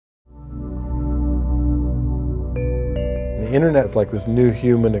internet's like this new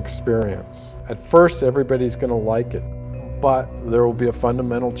human experience. At first, everybody's going to like it, but there will be a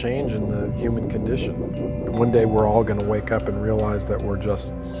fundamental change in the human condition. And one day we're all going to wake up and realize that we're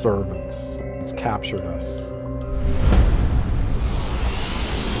just servants. It's captured us.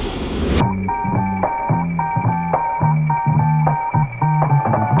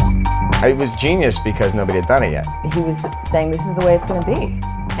 It was genius because nobody had done it yet. He was saying this is the way it's going to be.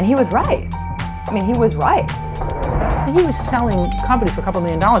 And he was right. I mean, he was right. He was selling companies for a couple $1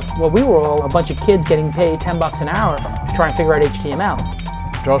 million while we were all a bunch of kids getting paid $10 an hour to try and figure out HTML.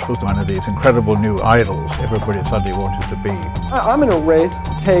 Josh was one of these incredible new idols everybody suddenly wanted to be. I'm in a race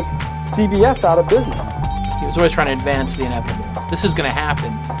to take CBS out of business. He was always trying to advance the inevitable. This is going to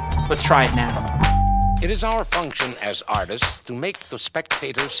happen. Let's try it now. It is our function as artists to make the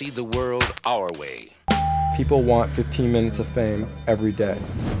spectator see the world our way. People want 15 minutes of fame every day.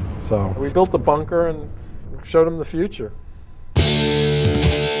 So we built a bunker and showed them the future.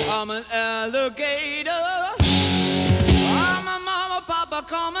 I'm an alligator. I'm a mama, papa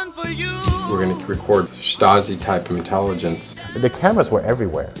coming for you. We're going to record Stasi-type intelligence. The cameras were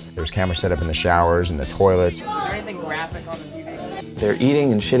everywhere. There was cameras set up in the showers and the toilets. Is there anything graphic on the TV? They're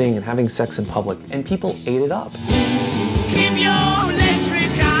eating and shitting and having sex in public, and people ate it up. Keep your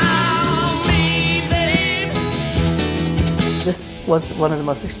electric on me, babe. This was one of the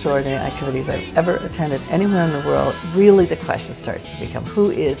most extraordinary activities I've ever attended anywhere in the world. Really, the question starts to become,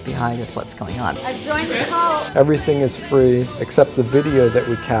 who is behind this, what's going on? I've joined the cult. Everything is free except the video that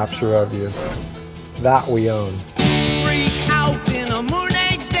we capture of you. That we own. Freak out in a moon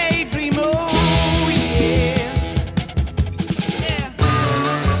age daydream, oh yeah.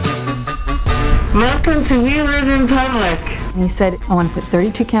 Welcome to We Live in Public. And he said, I want to put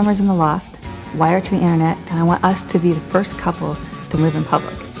 32 cameras in the loft, wire to the internet, and I want us to be the first couple to live in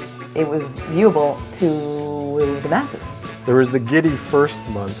public. It was viewable to the masses. There was the giddy first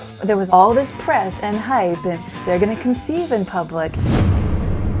month. There was all this press and hype, and they're going to conceive in public.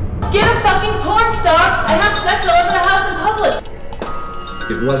 Get a fucking porn star and have sex all over the house in public.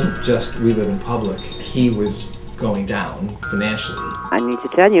 It wasn't just We Live in Public. He was going down financially. I need to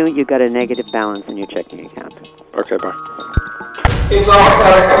tell you, you got a negative balance in your checking account. Okay, bye. It's all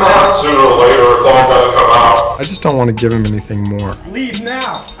gotta come out sooner or later. It's all gotta come out. I just don't want to give him anything more. Leave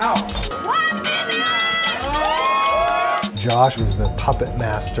now. Out. Josh was the puppet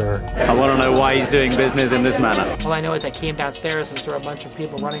master. I want to know why he's doing business in this manner. All I know is I came downstairs and saw a bunch of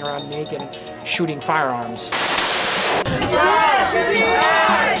people running around naked and shooting firearms.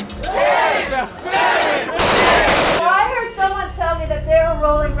 I heard someone tell me that they were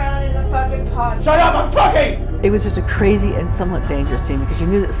rolling around in a fucking pond. Shut up, I'm talking! It was just a crazy and somewhat dangerous scene because you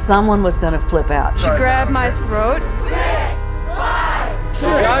knew that someone was going to flip out. She grabbed my throat. 6,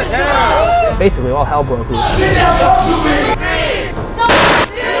 5, 6. Basically, all hell broke loose. He's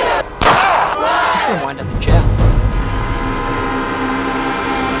going to wind up in jail.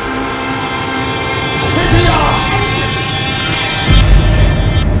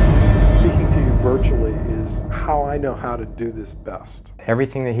 Speaking to you virtually is how I know how to do this best.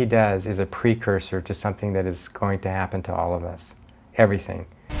 Everything that he does is a precursor to something that is going to happen to all of us. Everything.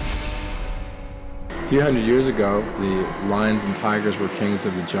 A few hundred years ago, the lions and tigers were kings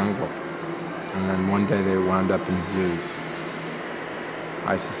of the jungle. And then one day they wound up in zoos.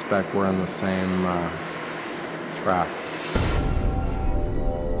 I suspect we're in the same trap.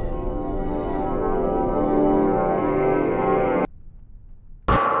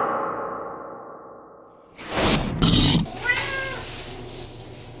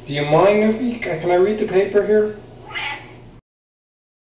 Do you mind, Newfie? Can I read the paper here?